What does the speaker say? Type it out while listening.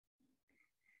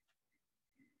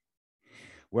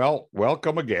Well,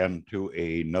 welcome again to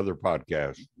another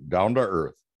podcast, Down to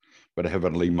Earth, but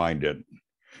Heavenly Minded.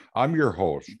 I'm your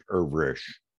host, Irv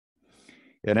Risch.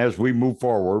 And as we move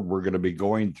forward, we're going to be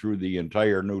going through the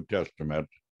entire New Testament.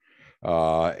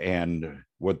 And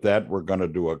with that, we're going to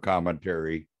do a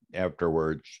commentary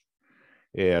afterwards.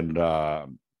 And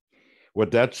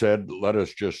with that said, let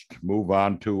us just move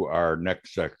on to our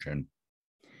next section.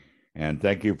 And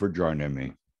thank you for joining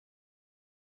me.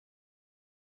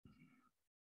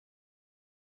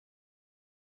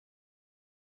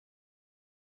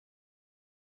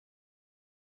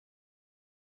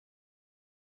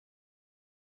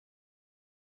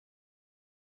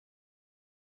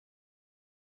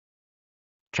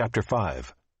 Chapter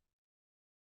 5.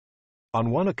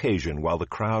 On one occasion, while the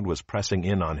crowd was pressing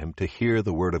in on him to hear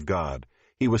the word of God,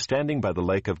 he was standing by the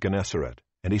lake of Gennesaret,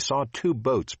 and he saw two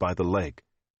boats by the lake,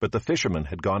 but the fishermen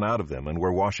had gone out of them and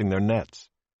were washing their nets.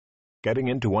 Getting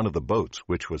into one of the boats,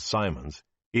 which was Simon's,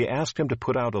 he asked him to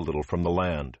put out a little from the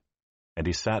land. And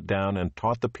he sat down and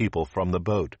taught the people from the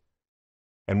boat.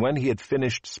 And when he had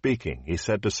finished speaking, he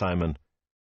said to Simon,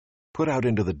 "Put out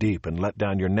into the deep and let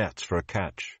down your nets for a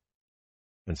catch."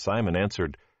 And Simon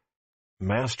answered,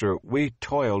 "Master, we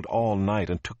toiled all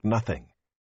night and took nothing.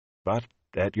 But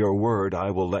at your word I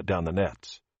will let down the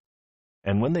nets."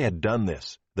 And when they had done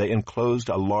this, they enclosed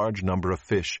a large number of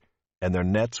fish, and their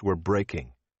nets were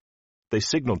breaking. They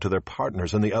signaled to their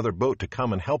partners in the other boat to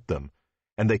come and help them,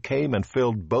 and they came and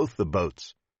filled both the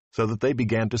boats, so that they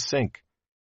began to sink.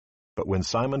 But when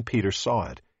Simon Peter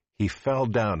saw it, he fell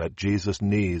down at Jesus'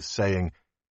 knees, saying,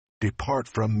 "Depart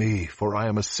from me, for I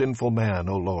am a sinful man,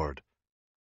 O Lord."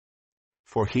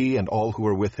 For he and all who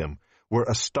were with him were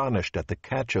astonished at the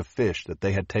catch of fish that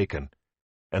they had taken,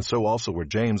 and so also were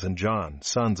James and John,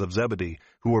 sons of Zebedee,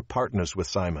 who were partners with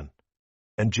Simon.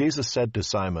 And Jesus said to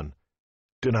Simon,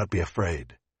 "Do not be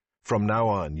afraid. From now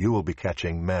on you will be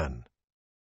catching men."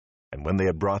 And when they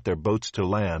had brought their boats to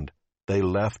land, they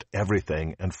left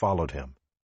everything and followed him.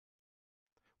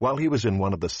 While he was in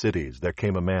one of the cities, there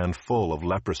came a man full of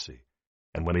leprosy.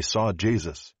 And when he saw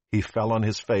Jesus, he fell on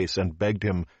his face and begged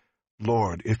him,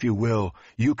 "Lord, if you will,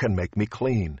 you can make me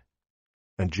clean."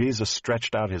 And Jesus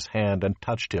stretched out his hand and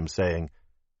touched him, saying,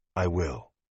 "I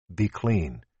will. Be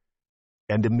clean."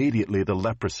 And immediately the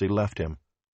leprosy left him.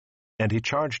 And he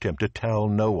charged him to tell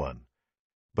no one,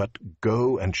 but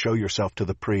go and show yourself to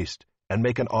the priest, and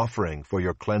make an offering for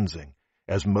your cleansing,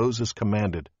 as Moses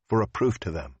commanded, for a proof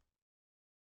to them.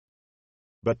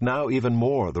 But now even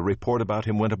more the report about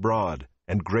him went abroad,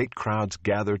 and great crowds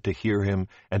gathered to hear him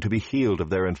and to be healed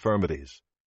of their infirmities.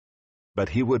 But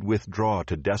he would withdraw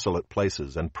to desolate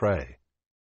places and pray.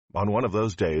 On one of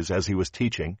those days, as he was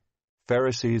teaching,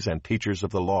 Pharisees and teachers of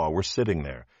the law were sitting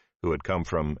there, who had come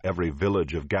from every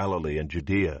village of Galilee and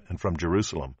Judea and from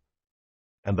Jerusalem.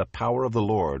 And the power of the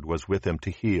Lord was with him to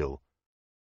heal.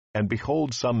 And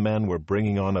behold, some men were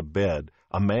bringing on a bed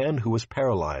a man who was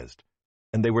paralyzed,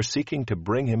 and they were seeking to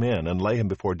bring him in and lay him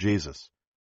before Jesus.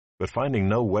 But finding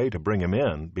no way to bring him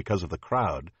in because of the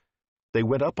crowd, they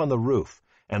went up on the roof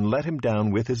and let him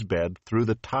down with his bed through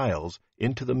the tiles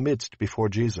into the midst before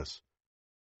Jesus.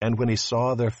 And when he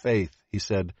saw their faith, he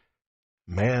said,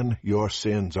 "Man, your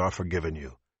sins are forgiven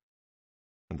you."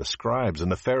 And the scribes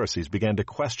and the Pharisees began to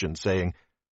question, saying,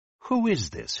 "Who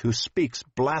is this who speaks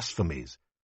blasphemies?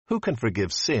 Who can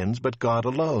forgive sins but God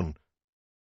alone?"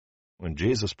 When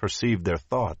Jesus perceived their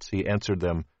thoughts, he answered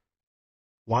them,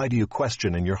 "Why do you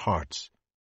question in your hearts?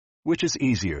 Which is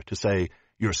easier, to say,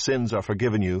 'Your sins are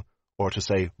forgiven you,' or to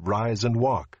say, 'Rise and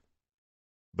walk'?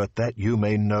 But that you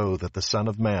may know that the Son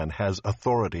of Man has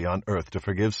authority on earth to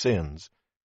forgive sins,"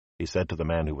 he said to the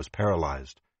man who was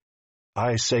paralyzed,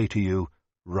 "I say to you,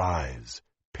 rise,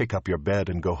 pick up your bed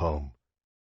and go home."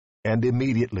 And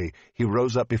immediately he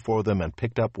rose up before them and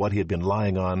picked up what he had been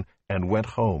lying on and went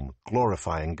home,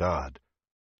 glorifying God.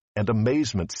 And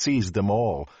amazement seized them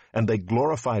all, and they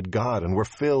glorified God and were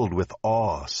filled with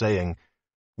awe, saying,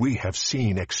 "We have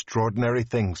seen extraordinary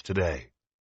things today."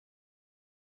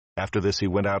 After this he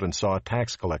went out and saw a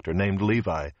tax collector named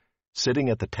Levi sitting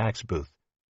at the tax booth,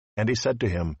 and he said to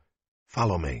him,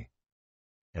 "Follow me."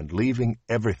 And leaving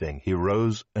everything, he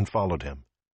rose and followed him.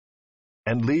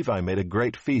 And Levi made a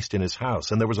great feast in his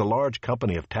house, and there was a large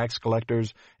company of tax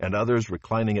collectors and others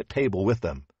reclining at table with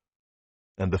them.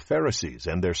 And the Pharisees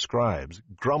and their scribes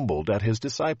grumbled at his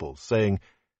disciples, saying,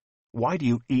 "Why do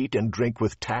you eat and drink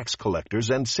with tax collectors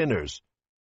and sinners?"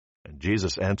 And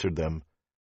Jesus answered them,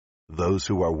 "Those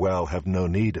who are well have no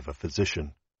need of a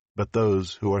physician, but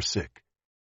those who are sick.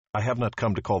 I have not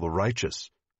come to call the righteous,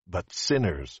 but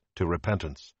sinners to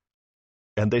repentance."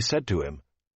 And they said to him,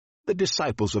 The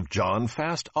disciples of John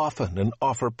fast often and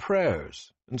offer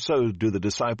prayers, and so do the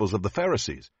disciples of the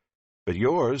Pharisees. But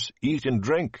yours eat and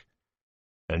drink."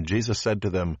 And Jesus said to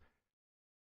them,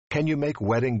 "Can you make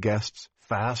wedding guests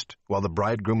fast while the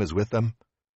bridegroom is with them?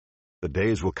 The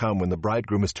days will come when the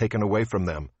bridegroom is taken away from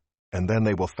them, and then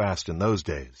they will fast in those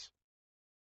days."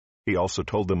 He also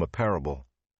told them a parable.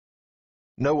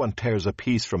 "No one tears a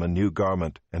piece from a new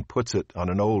garment and puts it on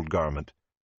an old garment.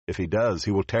 If he does,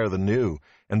 he will tear the new,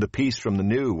 and the piece from the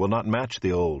new will not match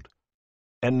the old.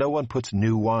 And no one puts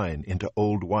new wine into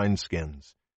old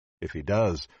wineskins. If he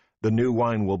does, the new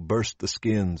wine will burst the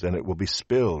skins, and it will be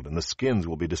spilled, and the skins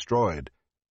will be destroyed.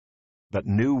 But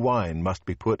new wine must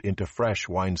be put into fresh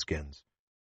wineskins.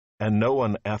 And no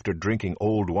one, after drinking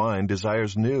old wine,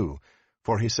 desires new,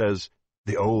 for he says,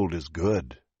 'The old is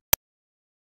good.'"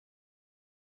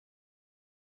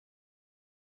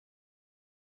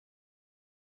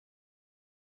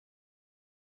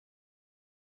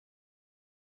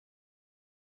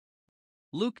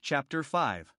 Luke chapter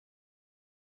 5.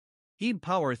 Heed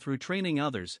power through training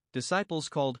others, disciples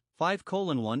called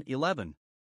 5:1-11.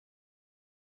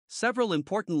 Several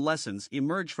important lessons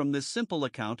emerge from this simple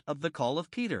account of the call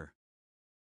of Peter.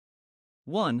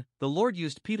 1. The Lord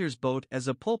used Peter's boat as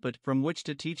a pulpit from which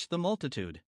to teach the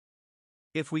multitude.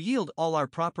 If we yield all our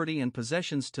property and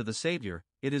possessions to the Savior,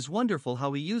 it is wonderful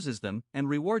how He uses them and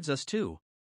rewards us too.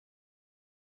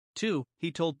 2.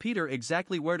 He told Peter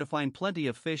exactly where to find plenty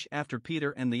of fish after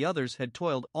Peter and the others had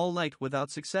toiled all night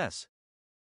without success.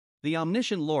 The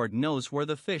omniscient Lord knows where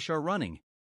the fish are running.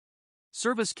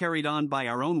 Service carried on by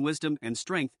our own wisdom and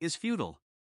strength is futile.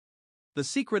 The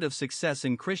secret of success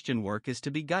in Christian work is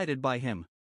to be guided by Him.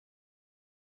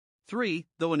 3.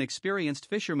 Though an experienced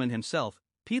fisherman himself,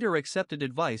 Peter accepted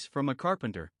advice from a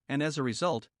carpenter, and as a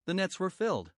result, the nets were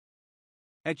filled.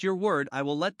 "At your word I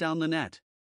will let down the net."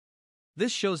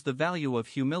 This shows the value of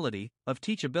humility, of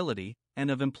teachability,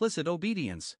 and of implicit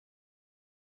obedience.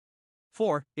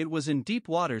 4. It was in deep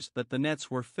waters that the nets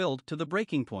were filled to the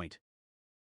breaking point.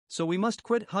 So we must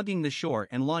quit hugging the shore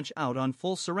and launch out on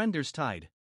full surrender's tide.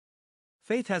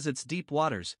 Faith has its deep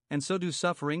waters, and so do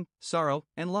suffering, sorrow,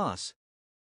 and loss.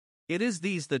 It is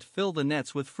these that fill the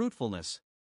nets with fruitfulness.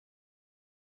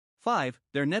 5.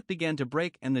 Their net began to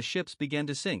break and the ships began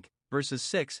to sink. Verses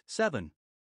 6-7.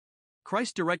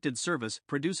 Christ-directed service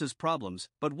produces problems,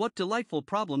 but what delightful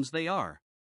problems they are!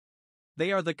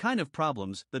 They are the kind of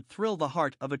problems that thrill the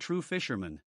heart of a true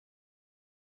fisherman.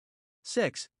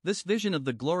 6. This vision of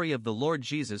the glory of the Lord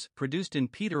Jesus produced in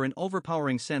Peter an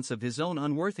overpowering sense of his own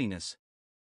unworthiness.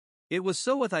 It was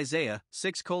so with Isaiah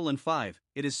 6:5,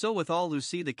 it is so with all who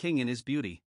see the King in his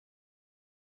beauty.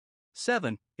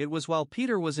 7. It was while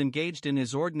Peter was engaged in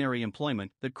his ordinary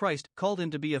employment that Christ called him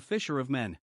to be a fisher of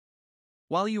men.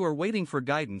 While you are waiting for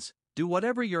guidance, do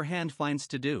whatever your hand finds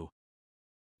to do.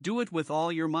 Do it with all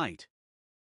your might.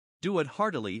 Do it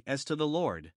heartily as to the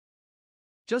Lord.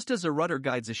 Just as a rudder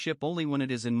guides a ship only when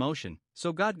it is in motion,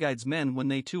 so God guides men when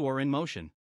they too are in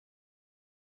motion.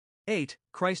 8.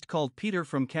 Christ called Peter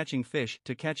from catching fish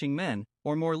to catching men,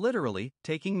 or more literally,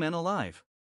 taking men alive.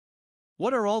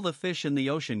 What are all the fish in the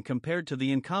ocean compared to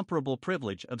the incomparable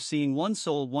privilege of seeing one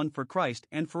soul won for Christ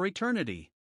and for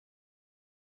eternity?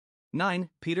 9.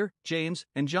 Peter, James,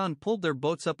 and John pulled their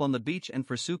boats up on the beach and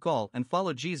forsook all and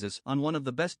followed Jesus on one of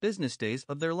the best business days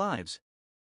of their lives.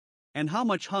 And how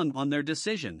much hung on their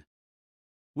decision?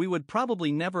 We would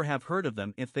probably never have heard of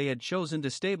them if they had chosen to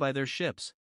stay by their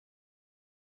ships.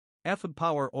 F.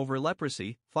 Power over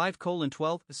leprosy,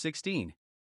 5:12-16.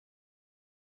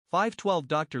 5:12.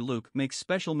 Dr. Luke makes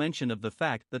special mention of the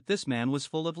fact that this man was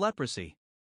full of leprosy.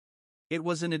 It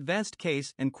was an advanced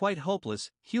case and quite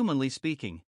hopeless, humanly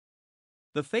speaking.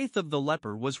 The faith of the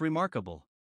leper was remarkable.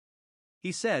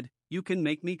 He said, "You can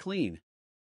make me clean."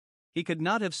 He could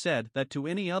not have said that to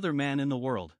any other man in the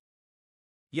world.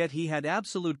 Yet he had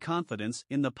absolute confidence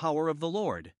in the power of the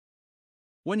Lord.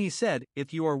 When he said,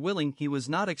 "If you are willing," he was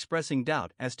not expressing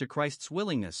doubt as to Christ's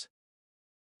willingness.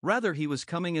 Rather, he was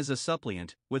coming as a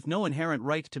suppliant, with no inherent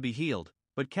right to be healed,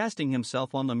 but casting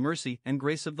himself on the mercy and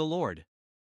grace of the Lord.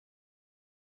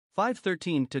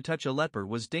 5:13. To touch a leper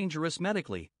was dangerous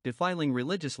medically, defiling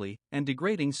religiously, and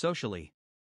degrading socially.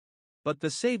 But the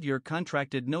Savior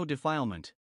contracted no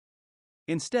defilement.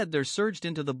 Instead, there surged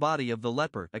into the body of the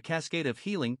leper a cascade of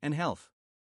healing and health.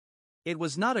 It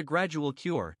was not a gradual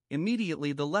cure,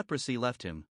 immediately the leprosy left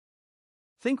him.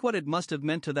 Think what it must have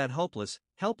meant to that hopeless,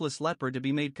 helpless leper to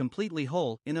be made completely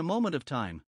whole in a moment of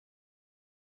time.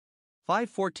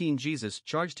 5:14. Jesus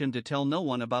charged him to tell no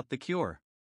one about the cure.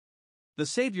 The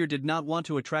Savior did not want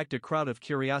to attract a crowd of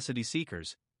curiosity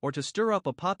seekers, or to stir up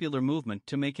a popular movement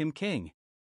to make him king.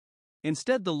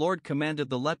 Instead, the Lord commanded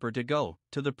the leper to go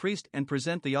to the priest and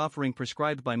present the offering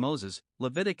prescribed by Moses,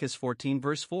 Leviticus 14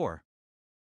 verse 4.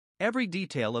 Every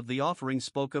detail of the offering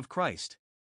spoke of Christ.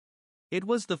 It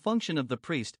was the function of the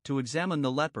priest to examine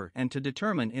the leper and to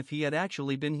determine if he had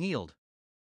actually been healed.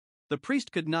 The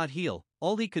priest could not heal,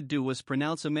 all he could do was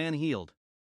pronounce a man healed.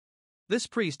 This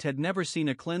priest had never seen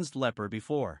a cleansed leper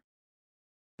before.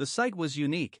 The sight was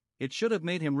unique, it should have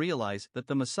made him realize that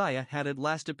the Messiah had at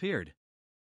last appeared.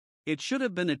 It should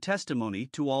have been a testimony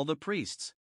to all the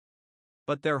priests.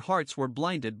 But their hearts were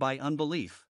blinded by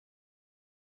unbelief.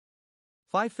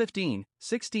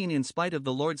 5:15-16 In spite of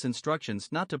the Lord's instructions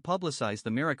not to publicize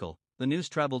the miracle, the news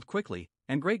traveled quickly,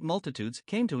 and great multitudes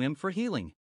came to him for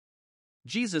healing.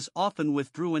 Jesus often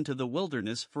withdrew into the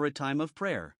wilderness for a time of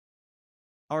prayer.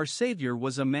 Our Savior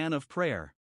was a man of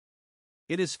prayer.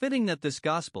 It is fitting that this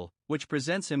gospel, which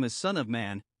presents him as Son of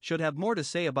Man, should have more to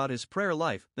say about his prayer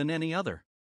life than any other.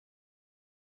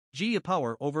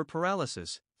 Power over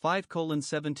paralysis,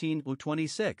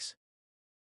 5:17-26.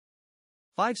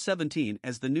 5:17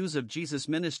 As the news of Jesus'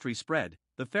 ministry spread,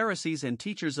 the Pharisees and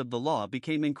teachers of the law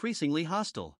became increasingly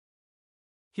hostile.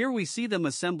 Here we see them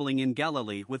assembling in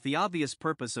Galilee with the obvious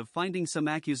purpose of finding some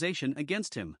accusation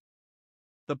against him.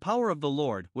 The power of the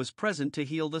Lord was present to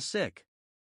heal the sick.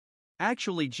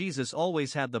 Actually, Jesus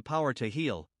always had the power to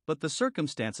heal, but the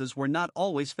circumstances were not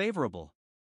always favorable.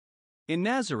 In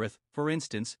Nazareth, for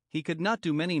instance, he could not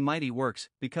do many mighty works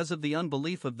because of the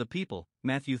unbelief of the people,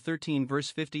 Matthew 13 verse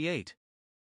 58.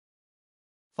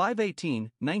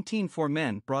 5:18-19 Four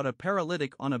men brought a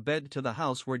paralytic on a bed to the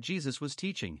house where Jesus was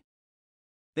teaching.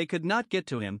 They could not get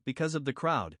to him because of the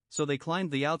crowd, so they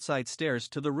climbed the outside stairs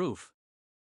to the roof.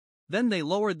 Then they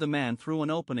lowered the man through an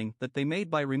opening that they made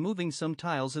by removing some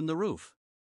tiles in the roof.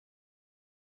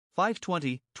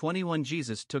 5:20-21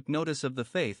 Jesus took notice of the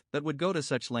faith that would go to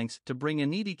such lengths to bring a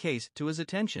needy case to his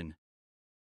attention.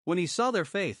 When he saw their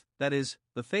faith, that is,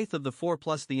 the faith of the four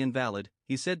plus the invalid,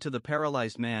 he said to the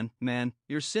paralyzed man, "Man,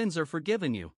 your sins are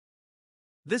forgiven you."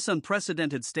 This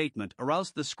unprecedented statement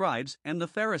aroused the scribes and the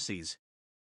Pharisees.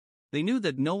 They knew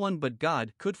that no one but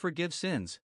God could forgive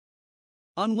sins.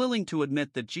 Unwilling to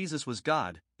admit that Jesus was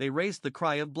God, they raised the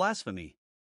cry of blasphemy.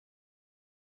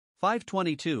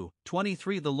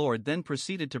 5:22-23 The Lord then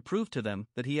proceeded to prove to them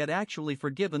that he had actually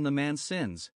forgiven the man's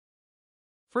sins.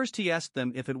 First he asked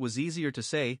them if it was easier to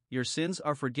say, "Your sins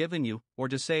are forgiven you," or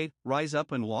to say, "Rise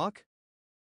up and walk."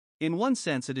 In one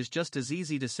sense it is just as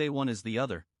easy to say one as the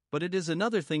other, but it is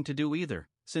another thing to do either,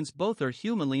 since both are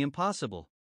humanly impossible.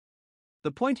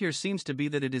 The point here seems to be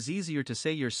that it is easier to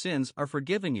say your sins are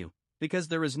forgiven you, because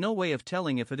there is no way of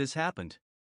telling if it has happened.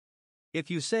 If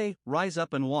you say, "Rise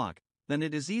up and walk," then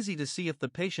it is easy to see if the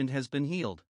patient has been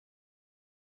healed.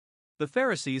 The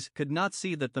Pharisees could not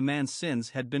see that the man's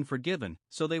sins had been forgiven,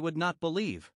 so they would not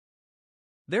believe.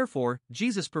 Therefore,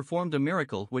 Jesus performed a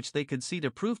miracle which they could see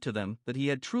to prove to them that he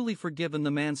had truly forgiven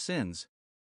the man's sins.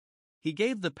 He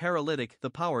gave the paralytic the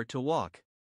power to walk.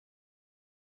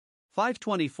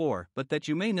 5:24 But that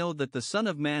you may know that the Son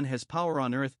of Man has power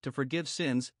on earth to forgive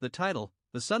sins, the title,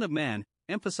 "The Son of Man,"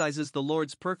 emphasizes the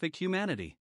Lord's perfect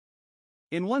humanity.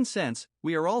 In one sense,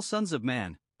 we are all sons of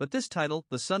man, but this title,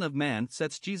 "the Son of Man,"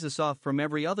 sets Jesus off from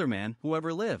every other man who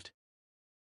ever lived.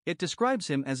 It describes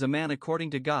him as a man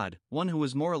according to God, one who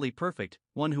is morally perfect,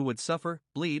 one who would suffer,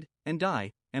 bleed, and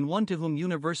die, and one to whom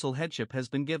universal headship has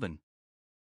been given.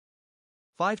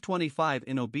 5:25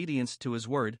 In obedience to his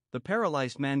word, the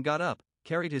paralyzed man got up,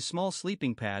 carried his small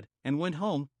sleeping pad, and went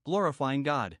home, glorifying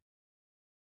God.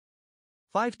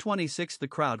 5:26 The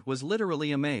crowd was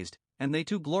literally amazed, and they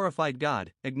too glorified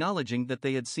God, acknowledging that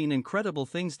they had seen incredible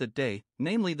things that day,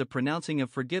 namely the pronouncing of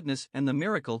forgiveness and the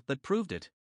miracle that proved it.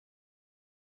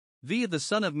 The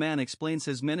Son of Man explains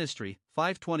his ministry,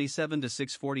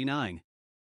 5:27-6:49.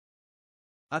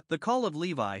 At the call of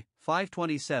Levi,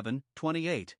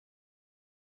 5:27-28.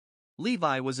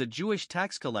 Levi was a Jewish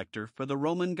tax collector for the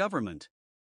Roman government.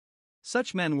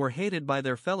 Such men were hated by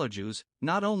their fellow Jews,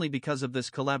 not only because of this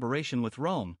collaboration with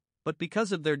Rome, but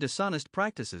because of their dishonest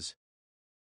practices.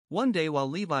 One day while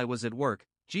Levi was at work,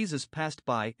 Jesus passed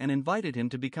by and invited him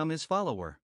to become his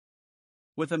follower.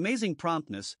 With amazing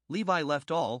promptness, Levi left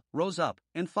all, rose up,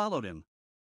 and followed him.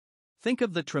 Think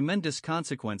of the tremendous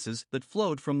consequences that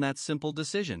flowed from that simple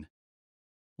decision.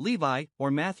 Levi, or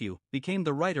Matthew, became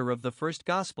the writer of the first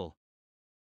gospel.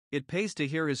 It pays to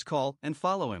hear his call and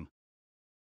follow him.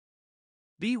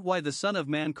 Why the Son of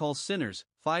Man calls sinners,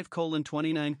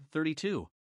 5:29-32.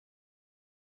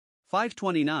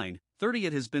 5:29-30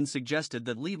 It has been suggested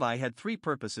that Levi had three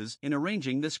purposes in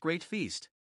arranging this great feast.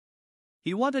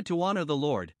 He wanted to honor the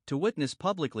Lord, to witness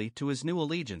publicly to his new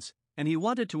allegiance, and he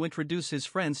wanted to introduce his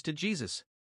friends to Jesus.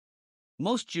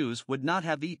 Most Jews would not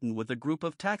have eaten with a group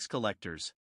of tax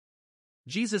collectors.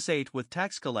 Jesus ate with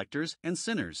tax collectors and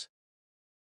sinners.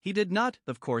 He did not,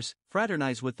 of course,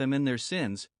 fraternize with them in their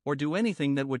sins, or do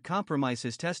anything that would compromise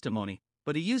his testimony,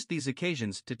 but he used these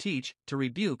occasions to teach, to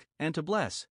rebuke, and to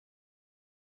bless.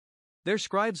 Their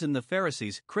scribes and the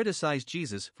Pharisees criticized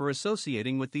Jesus for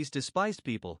associating with these despised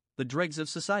people, the dregs of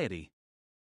society.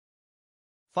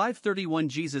 531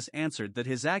 Jesus answered that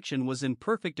his action was in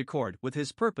perfect accord with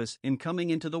his purpose in coming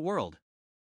into the world.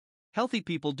 Healthy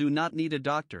people do not need a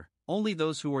doctor, only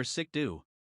those who are sick do.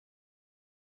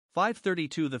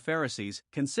 532 The Pharisees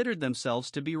considered themselves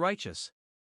to be righteous.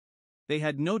 They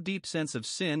had no deep sense of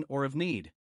sin or of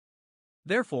need.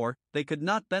 Therefore, they could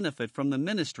not benefit from the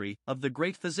ministry of the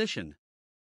great physician.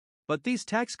 But these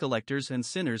tax collectors and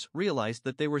sinners realized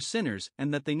that they were sinners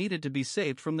and that they needed to be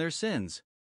saved from their sins.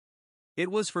 It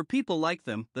was for people like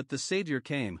them that the Savior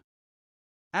came.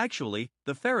 Actually,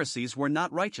 the Pharisees were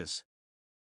not righteous.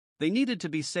 They needed to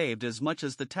be saved as much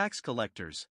as the tax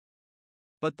collectors.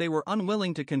 But they were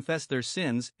unwilling to confess their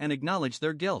sins and acknowledge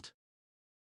their guilt.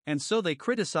 And so they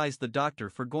criticized the doctor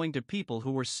for going to people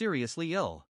who were seriously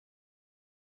ill.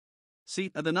 See,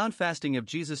 the non-fasting of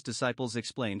Jesus' disciples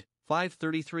explained,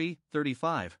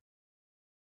 5:33-35.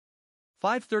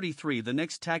 533 The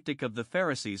next tactic of the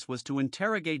Pharisees was to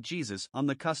interrogate Jesus on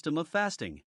the custom of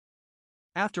fasting.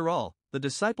 After all, the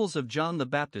disciples of John the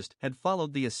Baptist had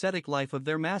followed the ascetic life of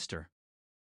their master.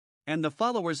 And the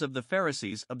followers of the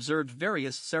Pharisees observed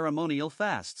various ceremonial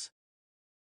fasts.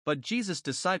 But Jesus'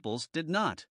 disciples did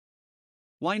not.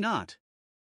 Why not?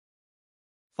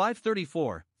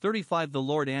 534-35 The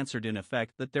Lord answered in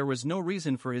effect that there was no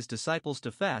reason for his disciples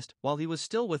to fast while he was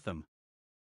still with them.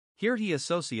 Here he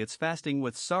associates fasting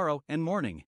with sorrow and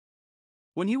mourning.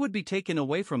 When he would be taken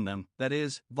away from them, that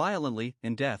is, violently,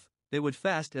 in death, they would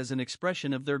fast as an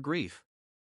expression of their grief.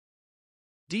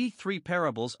 D. 3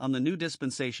 Parables on the New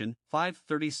Dispensation,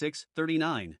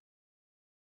 536-39.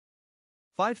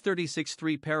 536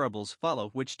 3 parables follow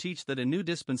which teach that a new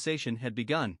dispensation had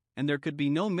begun, and there could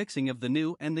be no mixing of the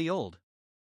new and the old.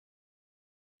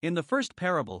 In the first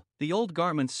parable, the old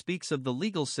garment speaks of the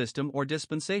legal system or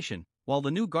dispensation, while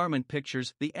the new garment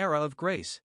pictures the era of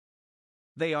grace.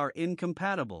 They are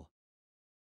incompatible.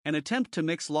 An attempt to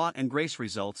mix law and grace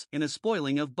results in a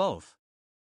spoiling of both.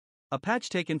 A patch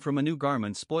taken from a new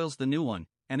garment spoils the new one,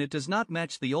 and it does not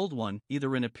match the old one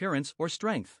either in appearance or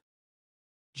strength.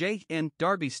 J. N.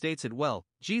 Darby states it well,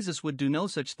 Jesus would do no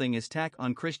such thing as tack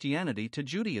on Christianity to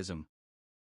Judaism.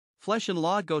 Flesh and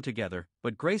law go together,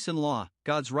 but grace and law,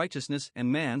 God's righteousness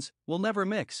and man's, will never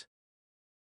mix.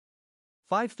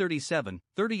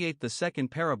 537-38 The second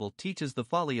parable teaches the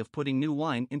folly of putting new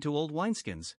wine into old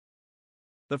wineskins.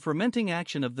 The fermenting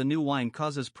action of the new wine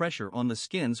causes pressure on the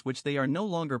skins which they are no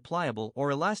longer pliable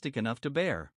or elastic enough to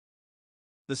bear.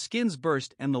 The skins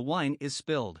burst and the wine is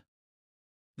spilled.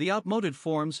 The outmoded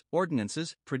forms,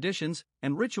 ordinances, traditions,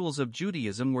 and rituals of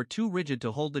Judaism were too rigid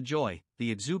to hold the joy, the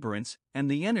exuberance,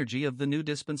 and the energy of the new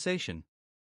dispensation.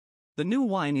 The new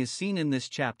wine is seen in this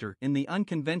chapter in the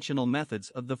unconventional methods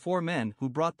of the 4 men who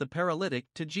brought the paralytic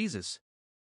to Jesus.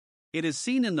 It is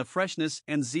seen in the freshness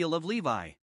and zeal of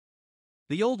Levi.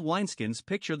 The old wineskins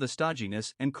picture the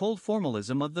stodginess and cold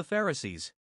formalism of the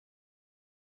Pharisees.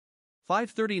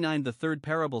 539 The third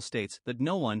parable states that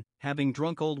no one, having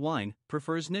drunk old wine,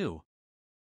 prefers new.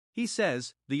 He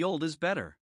says, the old is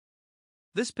better.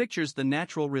 This pictures the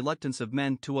natural reluctance of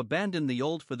men to abandon the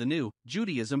old for the new,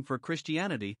 Judaism for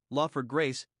Christianity, law for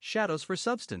grace, shadows for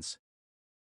substance.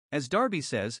 As Darby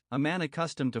says, a man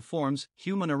accustomed to forms,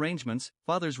 human arrangements,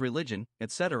 father's religion,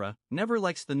 etc., never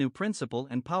likes the new principle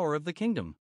and power of the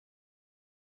kingdom.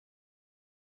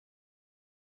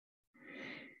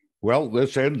 Well,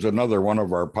 this ends another one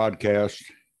of our podcasts.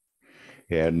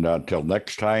 And till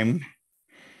next time,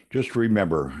 just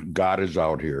remember, God is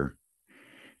out here.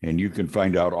 And you can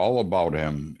find out all about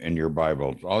him in your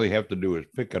Bibles. All you have to do is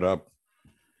pick it up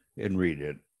and read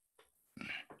it.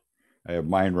 I have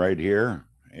mine right here.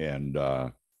 And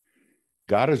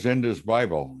God is in this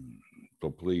Bible.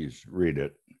 So please read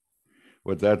it.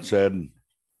 With that said,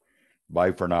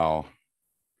 bye for now.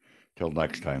 Till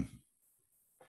next time.